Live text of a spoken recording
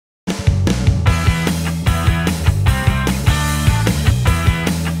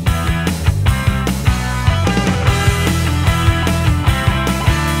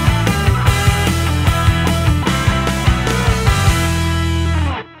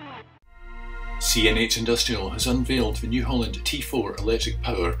CNH Industrial has unveiled the new Holland T4 electric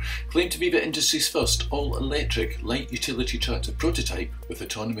power, claimed to be the industry's first all-electric light utility tractor prototype with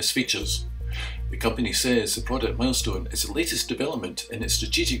autonomous features. The company says the product milestone is the latest development in its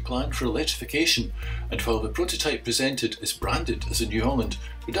strategic plan for electrification, and while the prototype presented is branded as a New Holland,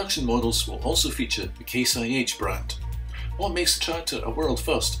 production models will also feature the Case IH brand. What makes the tractor a world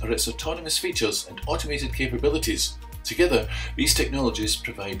first are its autonomous features and automated capabilities. Together, these technologies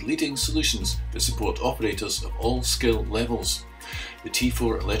provide leading solutions that support operators of all skill levels. The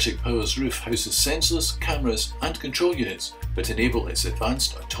T4 electric power's roof houses sensors, cameras and control units that enable its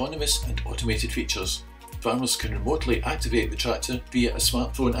advanced autonomous and automated features. Farmers can remotely activate the tractor via a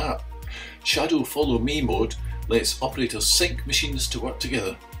smartphone app. Shadow Follow Me mode lets operators sync machines to work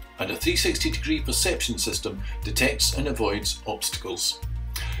together, and a 360-degree perception system detects and avoids obstacles.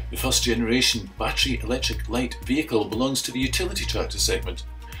 The first generation battery electric light vehicle belongs to the utility tractor segment.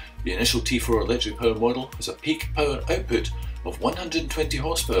 The initial T4 electric power model has a peak power output of 120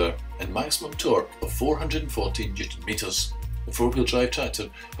 horsepower and maximum torque of 440 Newton meters. The four-wheel drive tractor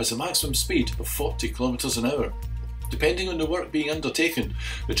has a maximum speed of 40 kilometers an hour. Depending on the work being undertaken,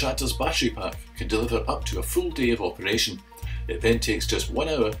 the tractor's battery pack can deliver up to a full day of operation. It then takes just 1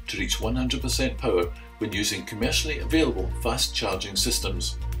 hour to reach 100% power when using commercially available fast charging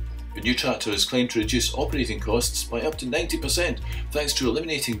systems. The new tractor is claimed to reduce operating costs by up to 90% thanks to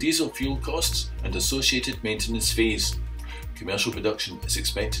eliminating diesel fuel costs and associated maintenance fees. Commercial production is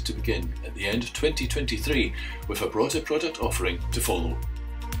expected to begin at the end of 2023, with a broader product offering to follow.